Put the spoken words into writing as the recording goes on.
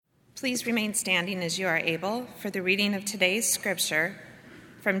Please remain standing as you are able for the reading of today's scripture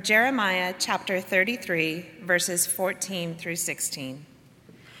from Jeremiah chapter 33, verses 14 through 16.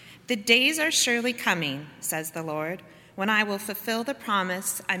 The days are surely coming, says the Lord, when I will fulfill the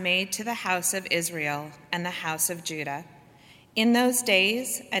promise I made to the house of Israel and the house of Judah. In those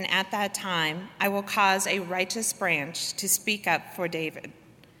days and at that time, I will cause a righteous branch to speak up for David,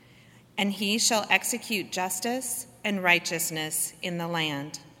 and he shall execute justice and righteousness in the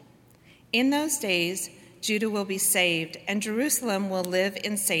land. In those days, Judah will be saved, and Jerusalem will live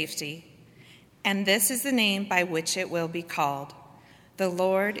in safety. And this is the name by which it will be called: The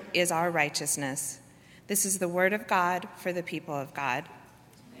Lord is our righteousness. This is the word of God for the people of God.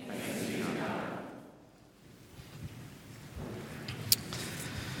 Thanks be to God.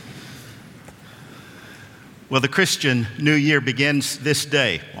 Well, the Christian New Year begins this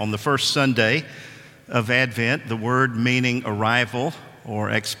day, on the first Sunday of Advent, the word meaning arrival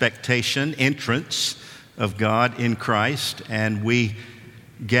or expectation, entrance of God in Christ, and we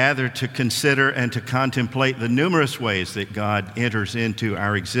gather to consider and to contemplate the numerous ways that God enters into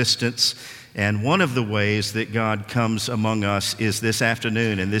our existence. And one of the ways that God comes among us is this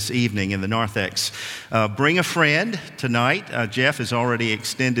afternoon and this evening in the narthex. Bring a friend tonight. Jeff has already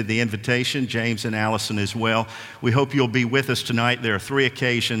extended the invitation, James and Allison as well. We hope you'll be with us tonight. There are 3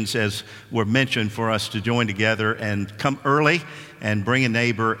 occasions, as were mentioned, for us to join together, and come early and bring a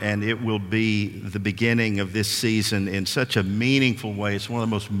neighbor, and it will be the beginning of this season in such a meaningful way. It's one of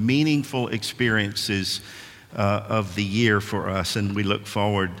the most meaningful experiences of the year for us, and we look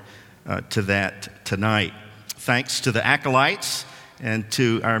forward to that tonight. Thanks to the acolytes and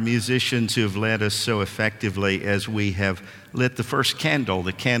to our musicians who have led us so effectively as we have lit the first candle,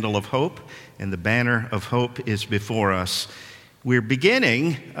 the candle of hope, and the banner of hope is before us. We're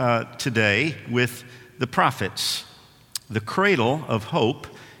beginning today with the prophets. The cradle of hope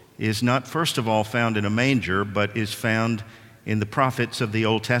is not, first of all, found in a manger, but is found in the prophets of the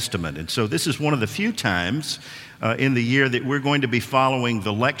Old Testament. And so this is one of the few times in the year that we're going to be following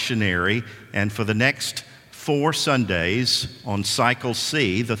the lectionary, and for the next 4 Sundays on Cycle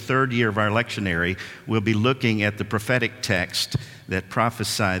C, the 3rd year of our lectionary, we'll be looking at the prophetic text that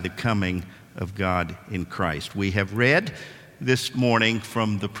prophesy the coming of God in Christ. We have read this morning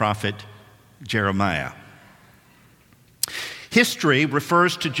from the prophet Jeremiah. History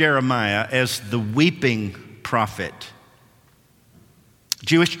refers to Jeremiah as the weeping prophet.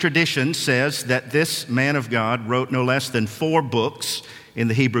 Jewish tradition says that this man of God wrote no less than 4 books in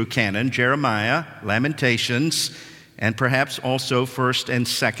the Hebrew canon: Jeremiah, Lamentations, and perhaps also 1st and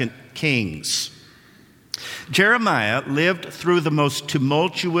 2nd Kings. Jeremiah lived through the most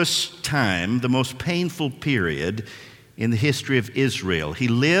tumultuous time, the most painful period in the history of Israel. He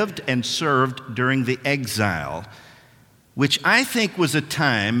lived and served during the exile, which I think was a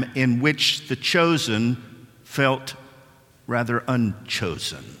time in which the chosen felt rather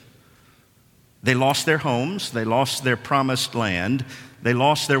unchosen. They lost their homes, they lost their promised land, they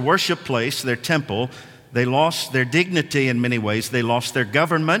lost their worship place, their temple, they lost their dignity in many ways, they lost their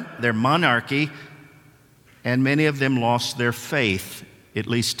government, their monarchy, and many of them lost their faith, at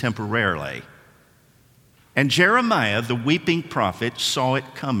least temporarily. And Jeremiah, the weeping prophet, saw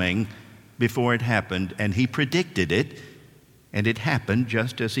it coming before it happened, and he predicted it, and it happened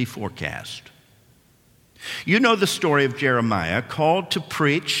just as he forecast. You know the story of Jeremiah. Called to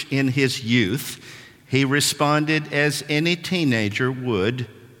preach in his youth, he responded as any teenager would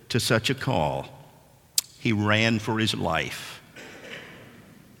to such a call. He ran for his life.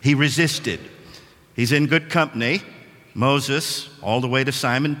 He resisted. He's in good company. Moses, all the way to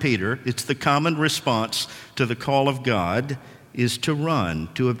Simon Peter. It's the common response to the call of God is to run,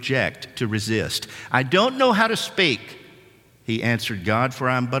 to object, to resist. I don't know how to speak, he answered God, for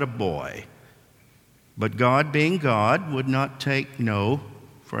I'm but a boy. But God, being God, would not take no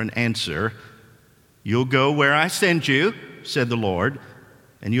for an answer. You'll go where I send you, said the Lord,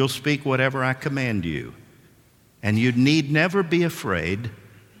 and you'll speak whatever I command you. And you need never be afraid,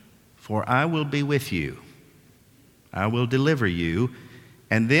 for I will be with you. I will deliver you.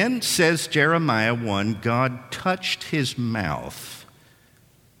 And then, says Jeremiah 1, God touched his mouth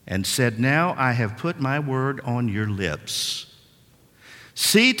and said, now I have put my word on your lips.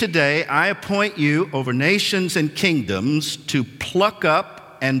 See, today I appoint you over nations and kingdoms to pluck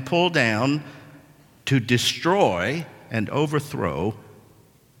up and pull down, to destroy and overthrow,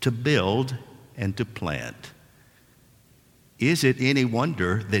 to build and to plant. Is it any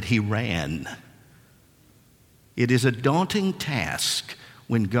wonder that he ran? It is a daunting task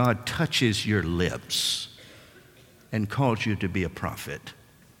when God touches your lips and calls you to be a prophet.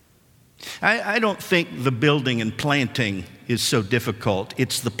 I don't think the building and planting is so difficult.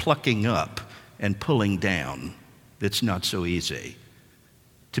 It's the plucking up and pulling down that's not so easy.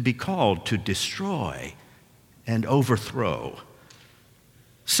 To be called to destroy and overthrow.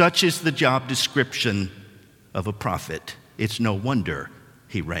 Such is the job description of a prophet. It's no wonder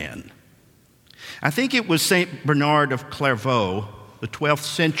he ran. I think it was St. Bernard of Clairvaux, the 12th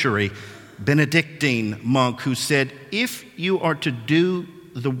century Benedictine monk, who said, if you are to do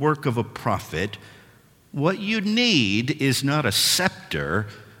the work of a prophet, what you need is not a scepter,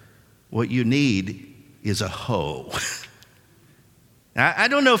 what you need is a hoe. I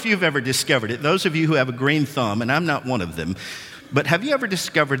don't know if you've ever discovered it, those of you who have a green thumb, and I'm not one of them, but have you ever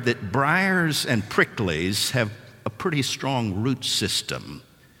discovered that briars and pricklies have a pretty strong root system?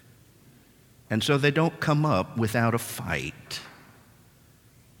 And so they don't come up without a fight.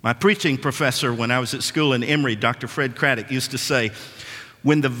 My preaching professor when I was at school in Emory, Dr. Fred Craddock, used to say,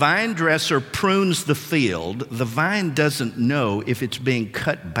 when the vine dresser prunes the field, the vine doesn't know if it's being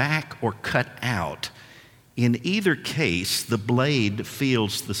cut back or cut out. In either case, the blade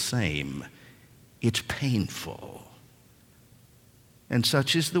feels the same. It's painful. And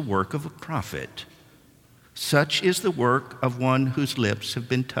such is the work of a prophet. Such is the work of one whose lips have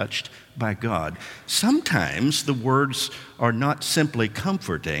been touched by God. Sometimes the words are not simply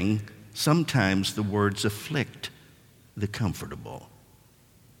comforting. Sometimes the words afflict the comfortable.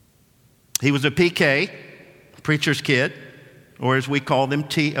 He was a PK, preacher's kid, or as we call them,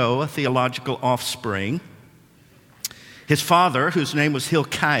 T.O., a theological offspring. His father, whose name was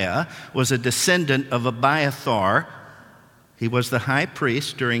Hilkiah, was a descendant of Abiathar. He was the high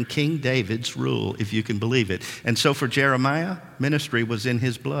priest during King David's rule, if you can believe it. And so for Jeremiah, ministry was in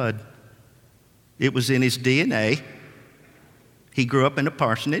his blood. It was in his DNA. He grew up in a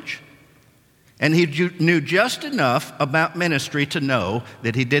parsonage. And he knew just enough about ministry to know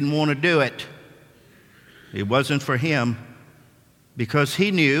that he didn't want to do it. It wasn't for him because he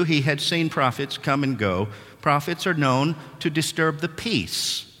knew he had seen prophets come and go. Prophets are known to disturb the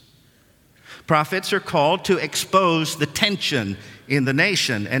peace. Prophets are called to expose the tension in the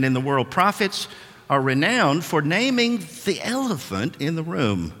nation and in the world. Prophets are renowned for naming the elephant in the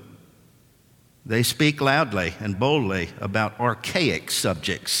room. They speak loudly and boldly about archaic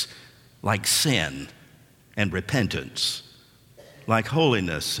subjects like sin and repentance, like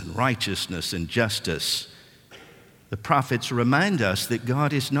holiness and righteousness and justice. The prophets remind us that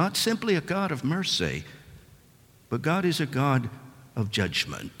God is not simply a God of mercy, but God is a God of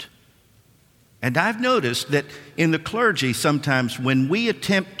judgment. And I've noticed that in the clergy sometimes when we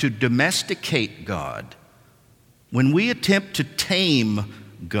attempt to domesticate God, when we attempt to tame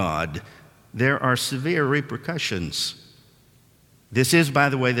God, there are severe repercussions. This is, by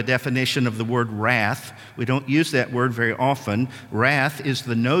the way, the definition of the word wrath. We don't use that word very often. Wrath is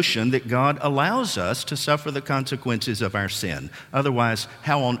the notion that God allows us to suffer the consequences of our sin. Otherwise,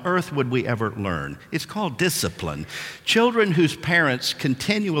 how on earth would we ever learn? It's called discipline. Children whose parents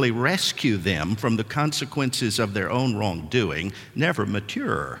continually rescue them from the consequences of their own wrongdoing never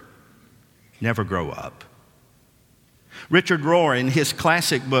mature, never grow up. Richard Rohr, in his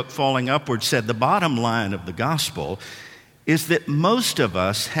classic book, Falling Upward, said the bottom line of the gospel is that most of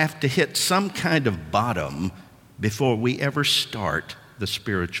us have to hit some kind of bottom before we ever start the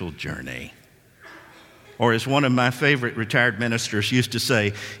spiritual journey. Or as one of my favorite retired ministers used to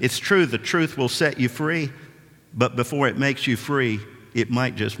say, it's true, the truth will set you free, but before it makes you free, it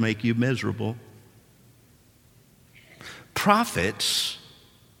might just make you miserable. Prophets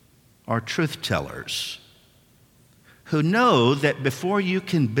are truth tellers who know that before you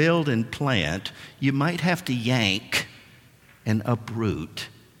can build and plant, you might have to yank and uproot.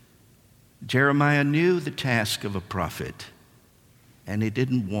 Jeremiah knew the task of a prophet, and he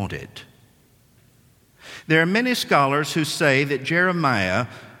didn't want it. There are many scholars who say that Jeremiah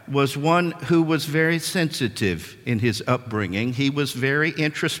was one who was very sensitive in his upbringing. He was very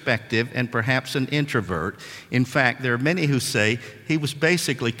introspective and perhaps an introvert. In fact, there are many who say he was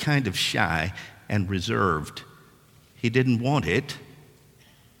basically kind of shy and reserved. He didn't want it.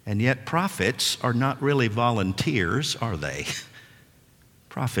 And yet prophets are not really volunteers, are they?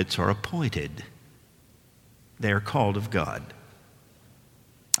 Prophets are appointed. They are called of God.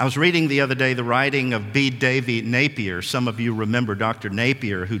 I was reading the other day the writing of B. Davy Napier. Some of you remember Dr.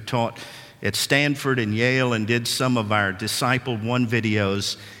 Napier, who taught at Stanford and Yale and did some of our Disciple One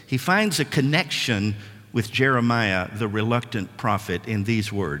videos. He finds a connection with Jeremiah, the reluctant prophet, in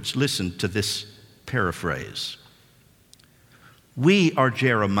these words. Listen to this paraphrase. We are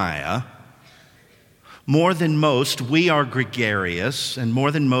Jeremiah. More than most, we are gregarious, and more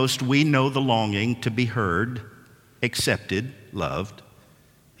than most, we know the longing to be heard, accepted, loved.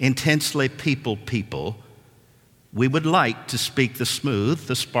 intensely people, we would like to speak the smooth,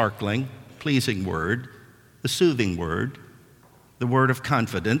 the sparkling, pleasing word, the soothing word, the word of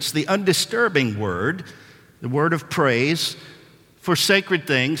confidence, the undisturbing word, the word of praise for sacred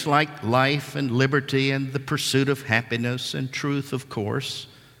things like life and liberty and the pursuit of happiness and truth, of course.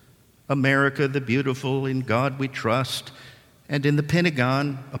 America the beautiful, in God we trust, and in the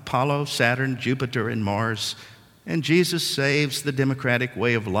Pentagon, Apollo, Saturn, Jupiter, and Mars. And Jesus saves, the democratic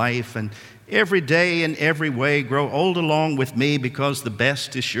way of life, and every day in every way grow old along with me, because the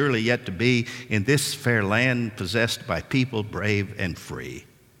best is surely yet to be in this fair land possessed by people brave and free.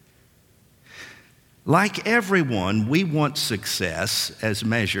 Like everyone, we want success as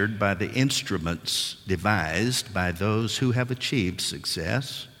measured by the instruments devised by those who have achieved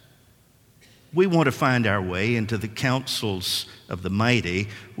success. We want to find our way into the councils of the mighty.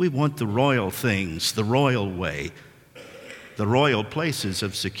 We want the royal things, the royal way, the royal places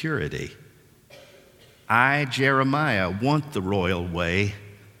of security. I, Jeremiah, want the royal way,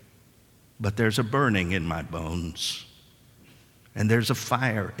 but there's a burning in my bones, and there's a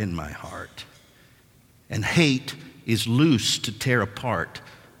fire in my heart, and hate is loose to tear apart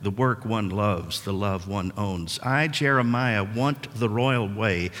the work one loves, the love one owns. I, Jeremiah, want the royal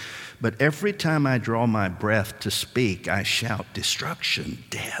way, but every time I draw my breath to speak, I shout destruction,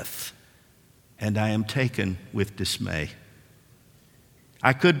 death, and I am taken with dismay.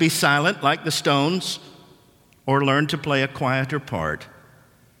 I could be silent like the stones or learn to play a quieter part,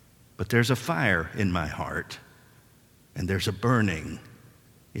 but there's a fire in my heart, and there's a burning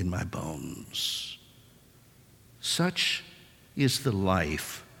in my bones. Such is the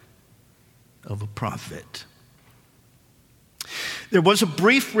life of a prophet. There was a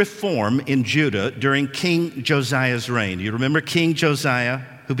brief reform in Judah during King Josiah's reign. You remember King Josiah,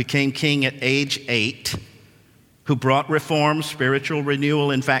 who became king at age 8, who brought reform, spiritual renewal.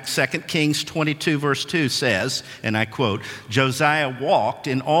 In fact, 2 Kings 22 verse 2 says, and I quote, Josiah walked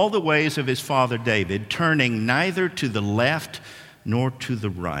in all the ways of his father David, turning neither to the left nor to the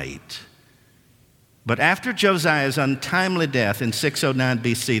right. But after Josiah's untimely death in 609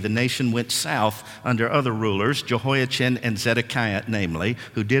 BC, the nation went south under other rulers, Jehoiachin and Zedekiah namely,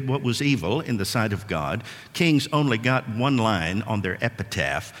 who did what was evil in the sight of God. Kings only got one line on their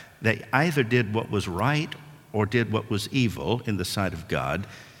epitaph. They either did what was right or did what was evil in the sight of God.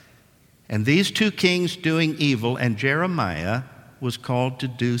 And these two kings doing evil, and Jeremiah was called to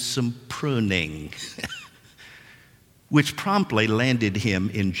do some pruning, which promptly landed him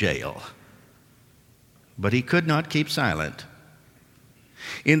in jail. But he could not keep silent.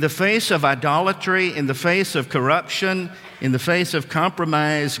 In the face of idolatry, in the face of corruption, in the face of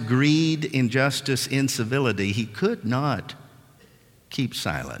compromise, greed, injustice, incivility, he could not keep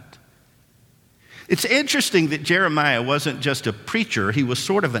silent. It's interesting that Jeremiah wasn't just a preacher, he was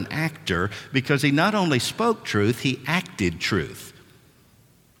sort of an actor, because he not only spoke truth, he acted truth.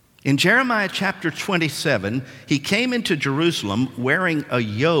 In Jeremiah chapter 27, he came into Jerusalem wearing a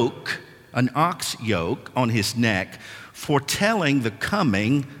yoke, an ox yoke on his neck, foretelling the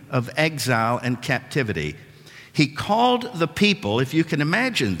coming of exile and captivity. He called the people, if you can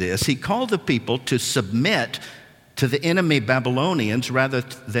imagine this, he called the people to submit to the enemy Babylonians rather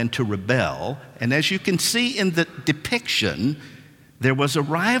than to rebel. And as you can see in the depiction, there was a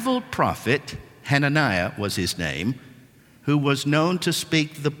rival prophet, Hananiah was his name, who was known to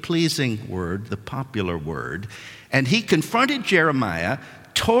speak the pleasing word, the popular word. And he confronted Jeremiah,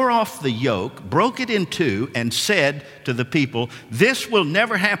 tore off the yoke, broke it in two, and said to the people, "This will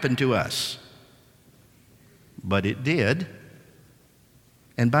never happen to us." But it did.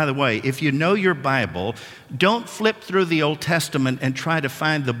 And by the way, if you know your Bible, don't flip through the Old Testament and try to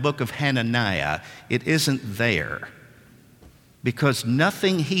find the book of Hananiah. It isn't there. Because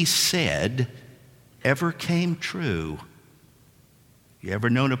nothing he said ever came true. You ever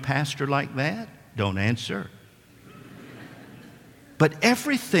known a pastor like that? Don't answer. But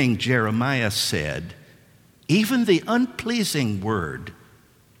everything Jeremiah said, even the unpleasing word,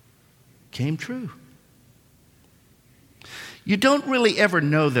 came true. You don't really ever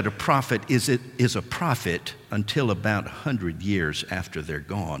know that a prophet is a prophet until about 100 years after they're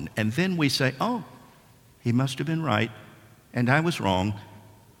gone. And then we say, oh, he must have been right, and I was wrong,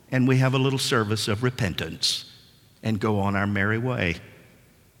 and we have a little service of repentance and go on our merry way.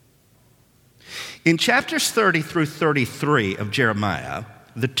 In chapters 30 through 33 of Jeremiah,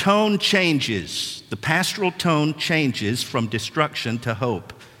 the tone changes. The pastoral tone changes from destruction to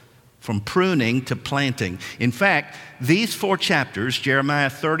hope, from pruning to planting. In fact, these 4 chapters, Jeremiah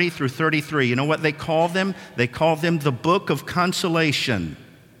 30 through 33, you know what they call them? They call them the book of consolation,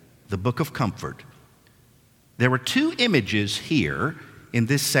 the book of comfort. There are 2 images here in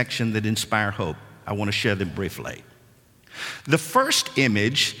this section that inspire hope. I want to share them briefly. The first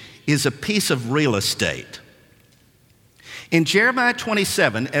image is a piece of real estate. In Jeremiah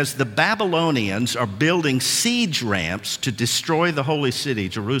 27, as the Babylonians are building siege ramps to destroy the holy city,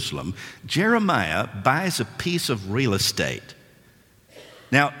 Jerusalem, Jeremiah buys a piece of real estate.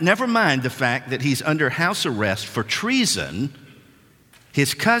 Now, never mind the fact that he's under house arrest for treason.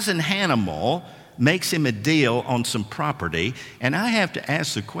 His cousin Hannibal makes him a deal on some property, and I have to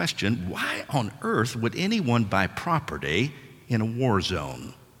ask the question, why on earth would anyone buy property in a war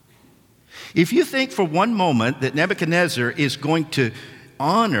zone? If you think for one moment that Nebuchadnezzar is going to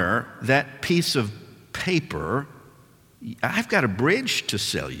honor that piece of paper, I've got a bridge to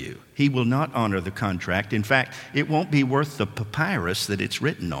sell you. He will not honor the contract. In fact, it won't be worth the papyrus that it's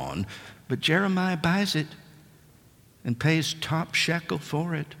written on. But Jeremiah buys it and pays top shekel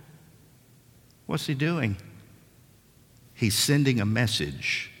for it. What's he doing? He's sending a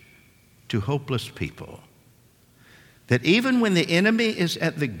message to hopeless people that even when the enemy is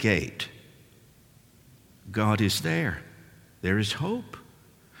at the gate, God is there. There is hope.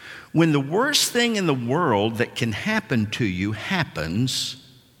 When the worst thing in the world that can happen to you happens,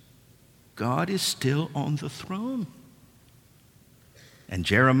 God is still on the throne. And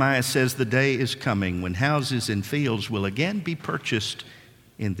Jeremiah says the day is coming when houses and fields will again be purchased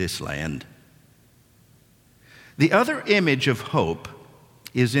in this land. The other image of hope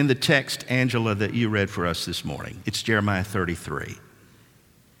is in the text, Angela, that you read for us this morning. It's Jeremiah 33.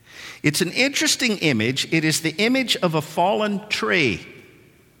 It's an interesting image. It is the image of a fallen tree.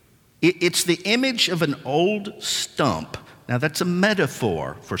 It's the image of an old stump. Now, that's a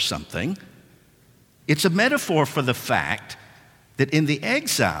metaphor for something. It's a metaphor for the fact that in the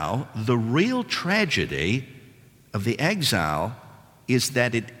exile, the real tragedy of the exile is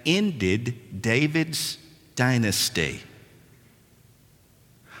that it ended David's dynasty.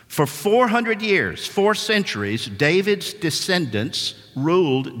 For 400 years, 4 centuries, David's descendants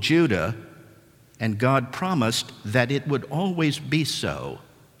ruled Judah, and God promised that it would always be so.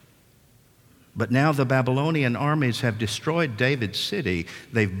 But now the Babylonian armies have destroyed David's city.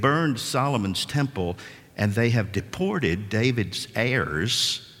 They've burned Solomon's temple, and they have deported David's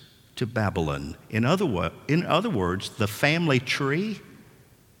heirs to Babylon. In other words, the family tree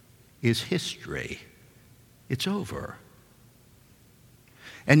is history. It's over.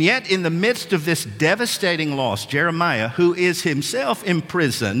 And yet, in the midst of this devastating loss, Jeremiah, who is himself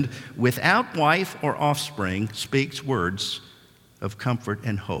imprisoned without wife or offspring, speaks words of comfort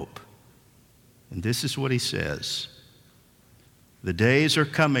and hope. And this is what he says. The days are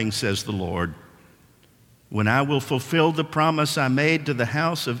coming, says the Lord, when I will fulfill the promise I made to the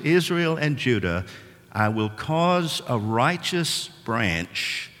house of Israel and Judah. I will cause a righteous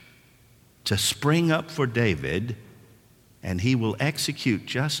branch to spring up for David, and he will execute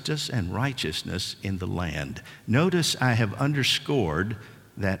justice and righteousness in the land. Notice I have underscored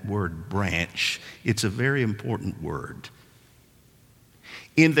that word branch. It's a very important word.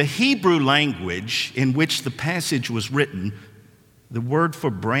 In the Hebrew language in which the passage was written, the word for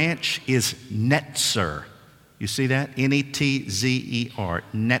branch is netzer. You see that? N-E-T-Z-E-R,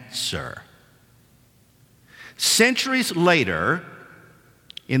 netzer. Centuries later,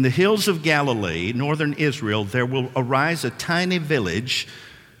 in the hills of Galilee, northern Israel, there will arise a tiny village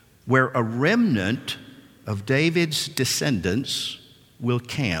where a remnant of David's descendants will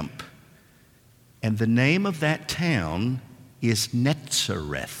camp. And the name of that town is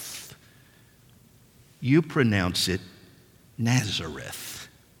Nazareth. You pronounce it Nazareth.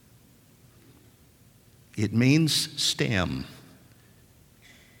 It means stem.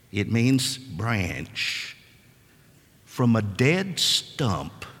 It means branch. From a dead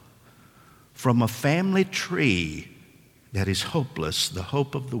stump, from a family tree that is hopeless, the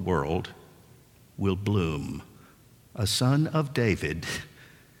hope of the world will bloom. A son of David,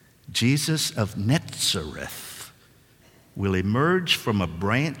 Jesus of Nazareth, will emerge from a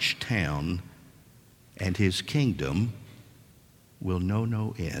branch town, and his kingdom will know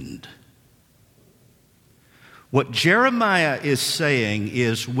no end. What Jeremiah is saying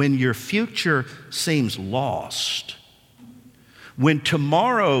is when your future seems lost, when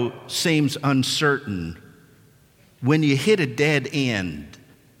tomorrow seems uncertain, when you hit a dead end,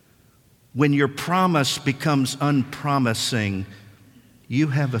 when your promise becomes unpromising, you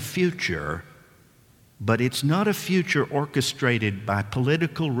have a future, but it's not a future orchestrated by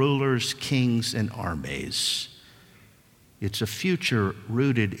political rulers, kings, and armies. It's a future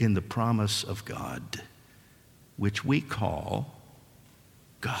rooted in the promise of God, which we call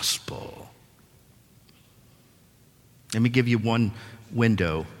gospel. Let me give you one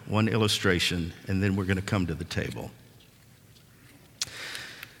window, one illustration, and then we're going to come to the table.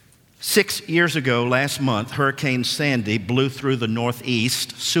 6 years ago, last month, Hurricane Sandy blew through the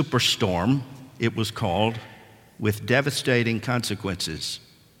Northeast, superstorm, it was called, with devastating consequences.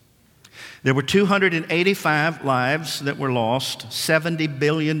 There were 285 lives that were lost, $70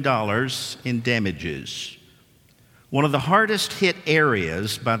 billion in damages. One of the hardest hit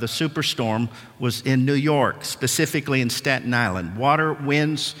areas by the superstorm was in New York, specifically in Staten Island. Water,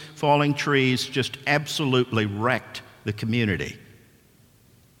 winds, falling trees just absolutely wrecked the community.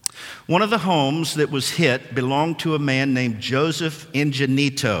 One of the homes that was hit belonged to a man named Joseph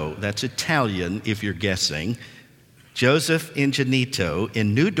Ingenito. That's Italian, if you're guessing. Joseph Ingenito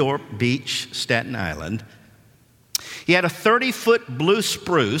in New Dorp Beach, Staten Island. He had a 30-foot blue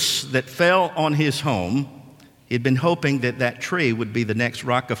spruce that fell on his home. He'd been hoping that that tree would be the next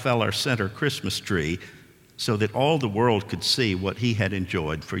Rockefeller Center Christmas tree so that all the world could see what he had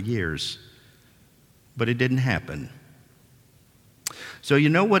enjoyed for years. But it didn't happen. So you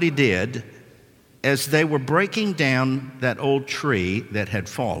know what he did? As they were breaking down that old tree that had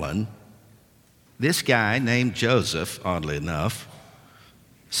fallen, this guy named Joseph, oddly enough,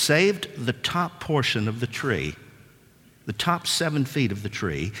 saved the top portion of the tree, the top 7 feet of the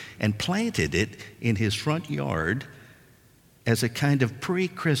tree, and planted it in his front yard as a kind of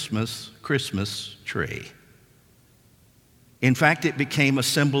pre-Christmas Christmas tree. In fact, it became a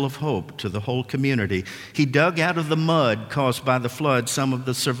symbol of hope to the whole community. He dug out of the mud caused by the flood some of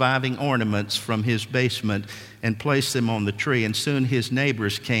the surviving ornaments from his basement and placed them on the tree, and soon his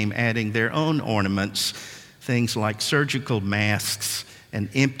neighbors came adding their own ornaments, things like surgical masks and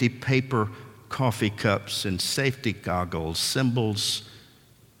empty paper coffee cups and safety goggles, symbols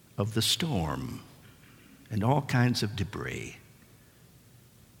of the storm, and all kinds of debris.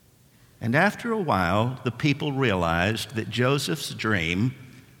 And after a while, the people realized that Joseph's dream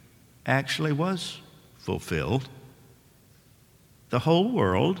actually was fulfilled. The whole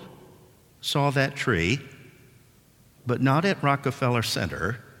world saw that tree, but not at Rockefeller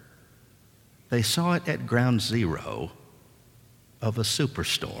Center. They saw it at ground zero of a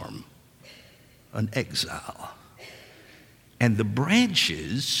superstorm, an exile. And the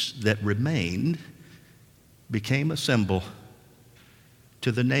branches that remained became a symbol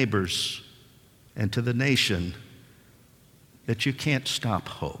to the neighbors and to the nation that you can't stop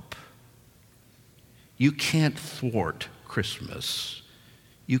hope. You can't thwart Christmas.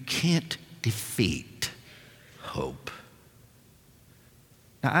 You can't defeat hope.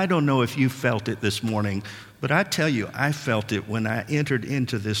 Now, I don't know if you felt it this morning, but I tell you, I felt it when I entered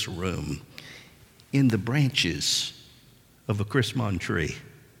into this room in the branches of a Chrismon tree,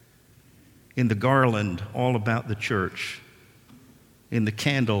 in the garland all about the church, in the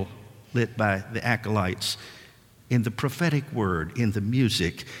candle lit by the acolytes, in the prophetic word, in the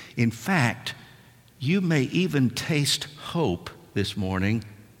music. In fact, you may even taste hope this morning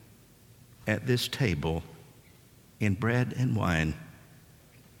at this table in bread and wine.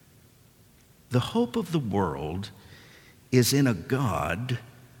 The hope of the world is in a God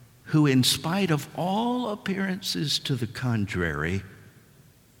who, in spite of all appearances to the contrary,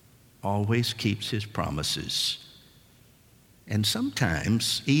 always keeps his promises, and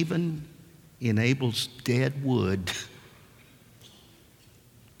sometimes even enables dead wood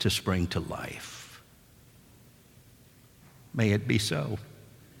to spring to life. May it be so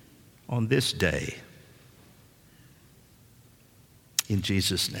on this day. In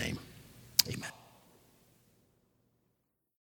Jesus' name, amen.